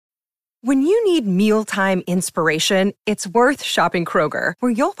When you need mealtime inspiration, it's worth shopping Kroger,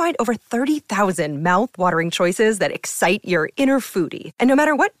 where you'll find over 30,000 mouth-watering choices that excite your inner foodie. And no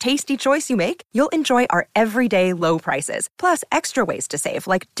matter what tasty choice you make, you'll enjoy our everyday low prices, plus extra ways to save,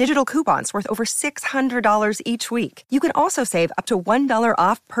 like digital coupons worth over $600 each week. You can also save up to $1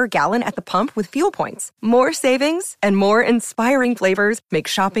 off per gallon at the pump with fuel points. More savings and more inspiring flavors make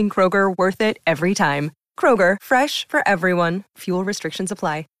shopping Kroger worth it every time. Kroger, fresh for everyone. Fuel restrictions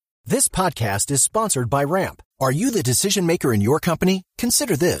apply. This podcast is sponsored by Ramp. Are you the decision maker in your company?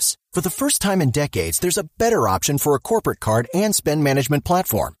 Consider this. For the first time in decades, there's a better option for a corporate card and spend management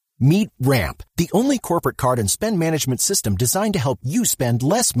platform. Meet Ramp, the only corporate card and spend management system designed to help you spend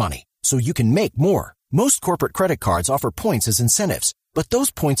less money so you can make more. Most corporate credit cards offer points as incentives, but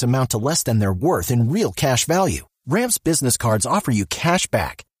those points amount to less than their worth in real cash value. Ramp's business cards offer you cash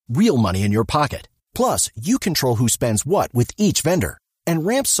back, real money in your pocket. Plus, you control who spends what with each vendor. And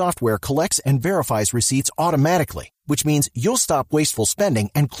Ramp software collects and verifies receipts automatically, which means you'll stop wasteful spending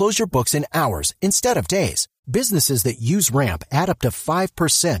and close your books in hours instead of days. Businesses that use Ramp add up to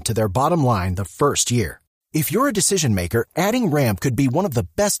 5% to their bottom line the first year. If you're a decision maker, adding Ramp could be one of the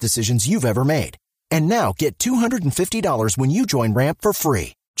best decisions you've ever made. And now get $250 when you join Ramp for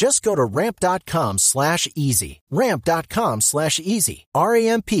free. Just go to ramp.com/easy. Ramp.com/easy.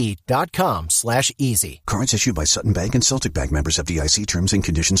 RAMP.com/easy. Cards issued by Sutton Bank and Celtic Bank, members of FDIC. Terms and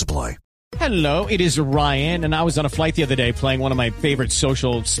conditions apply. Hello, it is Ryan, and I was on a flight the other day playing one of my favorite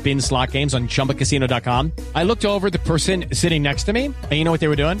social spin slot games on ChumbaCasino.com. I looked over at the person sitting next to me, and you know what they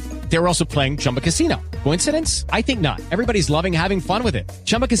were doing? They were also playing Chumba Casino. Coincidence? I think not. Everybody's loving having fun with it.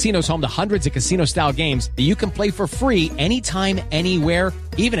 Chumba Casino is home to hundreds of casino-style games that you can play for free anytime, anywhere,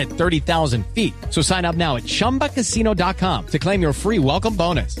 even at 30,000 feet. So sign up now at ChumbaCasino.com to claim your free welcome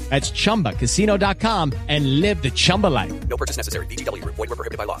bonus. That's ChumbaCasino.com and live the Chumba life. No purchase necessary. VGW. Void where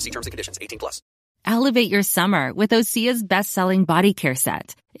prohibited by law. See terms and conditions. 18+. Elevate your summer with Osea's best-selling body care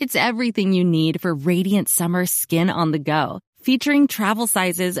set. It's everything you need for radiant summer skin on the go. Featuring travel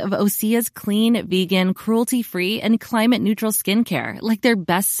sizes of Osea's clean, vegan, cruelty-free, and climate-neutral skincare, like their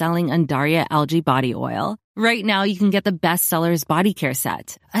best-selling Undaria algae body oil. Right now, you can get the bestsellers body care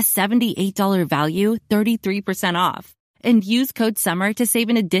set, a $78 value, 33% off. And use code SUMMER to save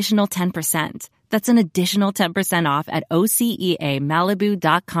an additional 10%. That's an additional 10% off at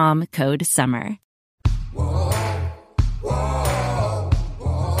OCEAMalibu.com, code SUMMER. Whoa, whoa, whoa,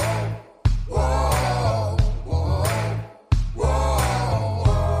 whoa, whoa,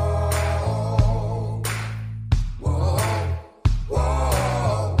 whoa,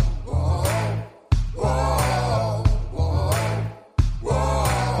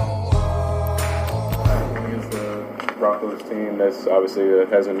 Against the Broncos team that's obviously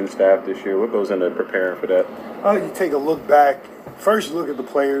has a new staff this year, what goes into preparing for that? You take a look back. First, you look at the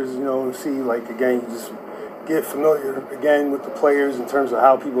players, and see, like, again, you just get familiar, again, with the players in terms of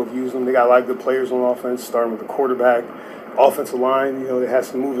how people have used them. They got a lot of good players on offense, starting with the quarterback. Offensive line, they had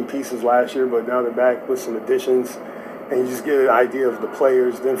some moving pieces last year, but now they're back with some additions. And you just get an idea of the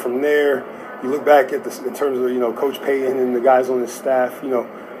players. Then from there, you look back at this in terms of, Coach Payton and the guys on his staff,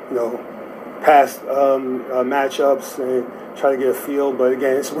 past matchups and try to get a feel. But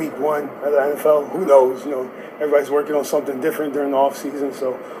again, it's week one of the NFL. Who knows? Everybody's working on something different during the offseason,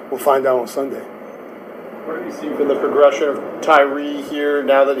 so we'll find out on Sunday. What have you seen from the progression of Tyree here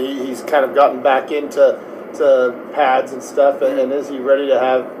now that he's kind of gotten back into pads and stuff, and is he ready to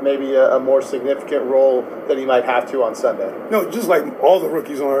have maybe a more significant role than he might have to on Sunday? No, just like all the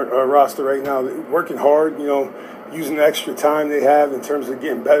rookies on our roster right now, they're working hard, using the extra time they have in terms of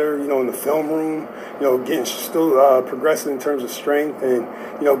getting better, in the film room, getting still progressing in terms of strength and,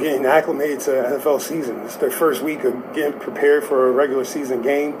 getting acclimated to the NFL season. It's their first week of getting prepared for a regular season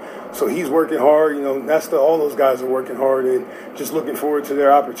game. So he's working hard, all those guys are working hard and just looking forward to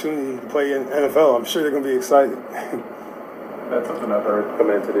their opportunity to play in NFL. I'm sure they're going to be excited. That's something I've heard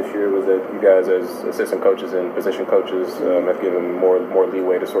coming into this year was that you guys as assistant coaches and position coaches have given more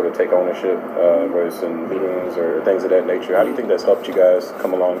leeway to sort of take ownership, whether it's in meetings or things of that nature. How do you think that's helped you guys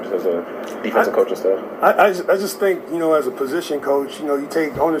come along as a defensive coaching staff? I just think, as a position coach, you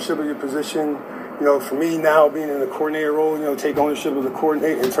take ownership of your position. For me now being in the coordinator role, take ownership of the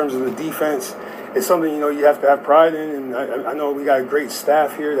coordinator in terms of the defense. It's something, you have to have pride in. And I know we got a great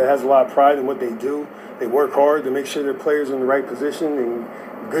staff here that has a lot of pride in what they do. They work hard to make sure their players are in the right position and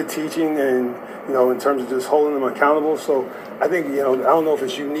good teaching and, in terms of just holding them accountable. So I think, I don't know if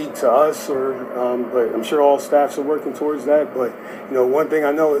it's unique to us but I'm sure all staffs are working towards that. But, one thing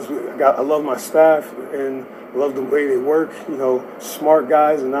I know is I love my staff and love the way they work, smart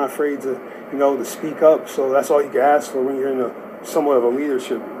guys and not afraid to, to speak up. So that's all you can ask for when you're in somewhat of a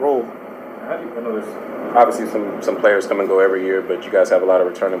leadership role. How do you, I know there's obviously some players come and go every year, but you guys have a lot of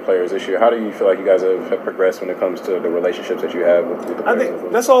returning players this year. How do you feel like you guys have progressed when it comes to the relationships that you have with the players? I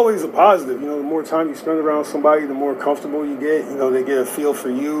think that's always a positive. You know, the more time you spend around somebody, the more comfortable you get. You know, they get a feel for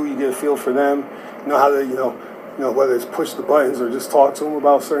you, you get a feel for them. You know how to, you know, whether it's push the buttons or just talk to them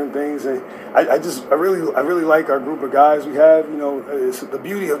about certain things. And I really like our group of guys we have. You know, it's the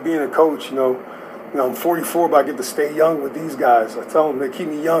beauty of being a coach. You know, I'm 44, but I get to stay young with these guys. I tell them they keep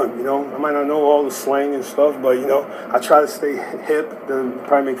me young. You know, I might not know all the slang and stuff, but you know, I try to stay hip. They'll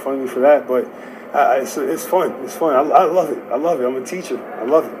probably make fun of me for that, but it's fun. It's fun. I love it. I love it. I'm a teacher. I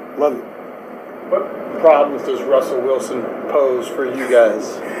love it. Love it. What problems does Russell Wilson pose for you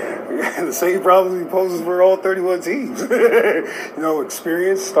guys? The same problems he poses for all 31 teams. You know,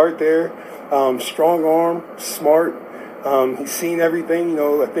 experience, start there. Strong arm, smart. He's seen everything. You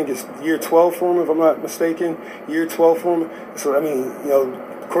know, I think it's year 12 for him, if I'm not mistaken. Year 12 for him. So, I mean, you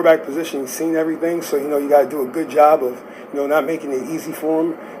know, quarterback position, he's seen everything. So, you know, you got to do a good job of, you know, not making it easy for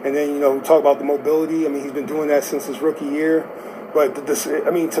him. And then, you know, we talk about the mobility. I mean, he's been doing that since his rookie year. But,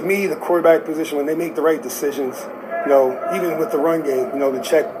 to me, the quarterback position, when they make the right decisions, you know, even with the run game, you know, the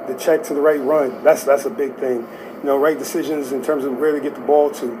check to the right run, that's a big thing. You know, right decisions in terms of where to get the ball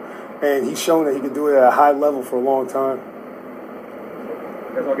to. And he's shown that he can do it at a high level for a long time.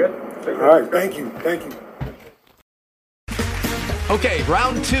 You guys all good? All right, thank you. Okay,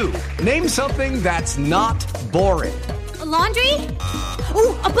 round 2. Name something that's not boring. A laundry?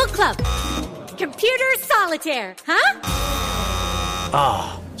 Ooh, a book club. Computer solitaire, huh?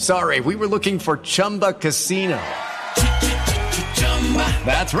 Ah, sorry, we were looking for Chumba Casino.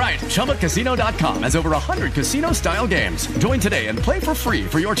 That's right, ChumbaCasino.com has over 100 casino-style games. Join today and play for free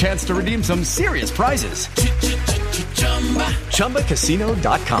for your chance to redeem some serious prizes.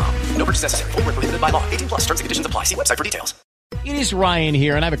 ChumbaCasino.com. No purchase necessary. Void where prohibited by law. 18 plus. Terms and conditions apply. See website for details. It is Ryan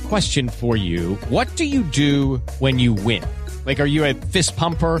here, and I have a question for you. What do you do when you win? Like, are you a fist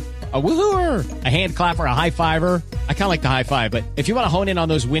pumper, a woohooer, a hand clapper, a high fiver? I kind of like the high five, but if you want to hone in on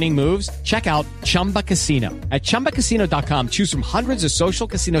those winning moves, check out Chumba Casino. At ChumbaCasino.com, choose from hundreds of social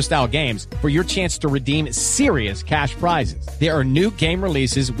casino-style games for your chance to redeem serious cash prizes. There are new game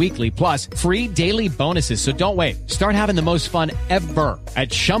releases weekly, plus free daily bonuses, so don't wait. Start having the most fun ever at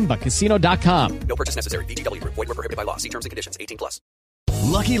ChumbaCasino.com. No purchase necessary. VGW. Void where prohibited by law. See terms and conditions. 18 plus.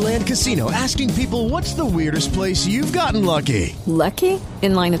 Lucky Land Casino, asking people, what's the weirdest place you've gotten lucky? Lucky?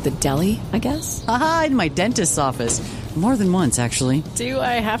 In line at the deli, I guess? Aha, in my dentist's office. More than once, actually. Do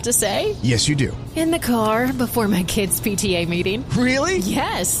I have to say? Yes, you do. In the car before my kids' PTA meeting. Really?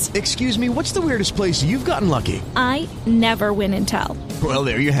 Yes. Excuse me, what's the weirdest place you've gotten lucky? I never win and tell. Well,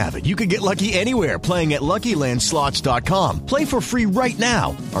 there you have it. You can get lucky anywhere, playing at LuckyLandSlots.com. Play for free right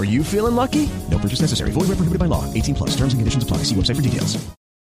now. Are you feeling lucky? No purchase necessary. Void where prohibited by law. 18 plus. Terms and conditions apply. See website for details.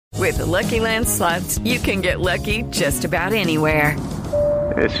 With the Lucky Land Slots, you can get lucky just about anywhere.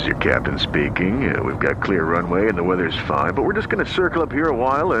 This is your captain speaking. We've got clear runway and the weather's fine, but we're just going to circle up here a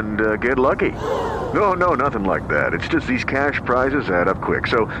while and get lucky. No, nothing like that. It's just these cash prizes add up quick.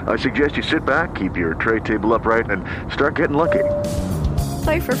 So I suggest you sit back, keep your tray table upright, and start getting lucky.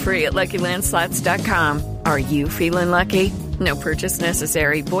 Play for free at LuckyLandSlots.com. Are you feeling lucky? No purchase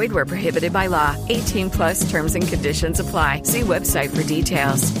necessary. Void where prohibited by law. 18 plus terms and conditions apply. See website for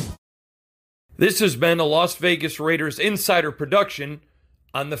details. This has been a Las Vegas Raiders Insider production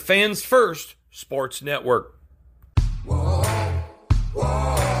on the Fans First Sports Network. Whoa,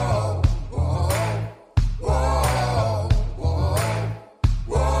 whoa, whoa, whoa, whoa,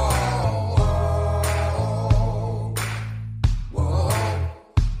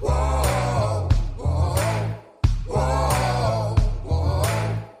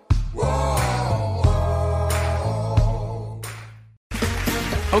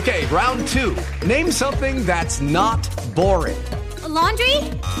 Okay, round 2. Name something that's not boring. A laundry?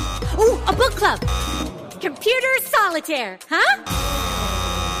 Ooh, a book club. Computer solitaire, huh?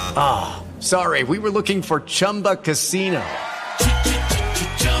 Ah, sorry, we were looking for Chumba Casino.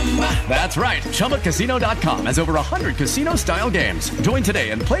 That's right, ChumbaCasino.com has over 100 casino-style games. Join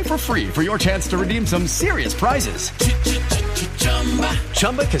today and play for free for your chance to redeem some serious prizes.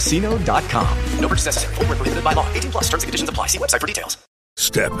 ChumbaCasino.com. No purchase necessary. Void where prohibited by law. 18 plus. Terms and conditions apply. See website for details.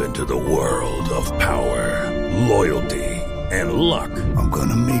 Step into the world of power, loyalty, and luck. I'm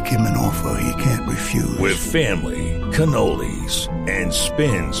gonna make him an offer he can't refuse. With family, cannolis, and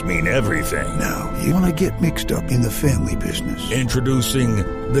spins mean everything. Now, you wanna get mixed up in the family business. Introducing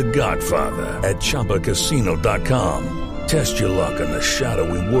The Godfather at ChumbaCasino.com. Test your luck in the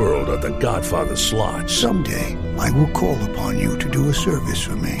shadowy world of The Godfather slot. Someday, I will call upon you to do a service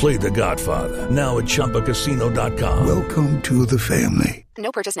for me. Play The Godfather now at ChumbaCasino.com. Welcome to the family.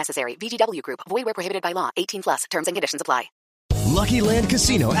 No purchase necessary. VGW Group. Void where prohibited by law. 18 plus. Terms and conditions apply. Lucky Land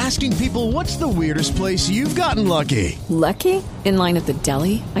Casino, asking people, what's the weirdest place you've gotten lucky? Lucky? In line at the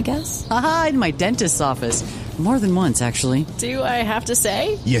deli, I guess? Aha, in my dentist's office. More than once, actually. Do I have to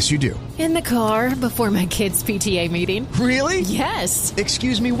say? Yes, you do. In the car before my kids' PTA meeting. Really? Yes.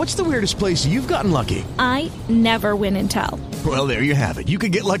 Excuse me, what's the weirdest place you've gotten lucky? I never win and tell. Well, there you have it. You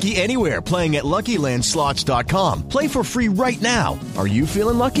can get lucky anywhere, playing at LuckyLandSlots.com. Play for free right now. Are you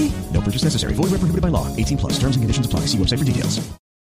feeling lucky? No purchase necessary. Void where prohibited by law. 18 plus. Terms and conditions apply. See website for details.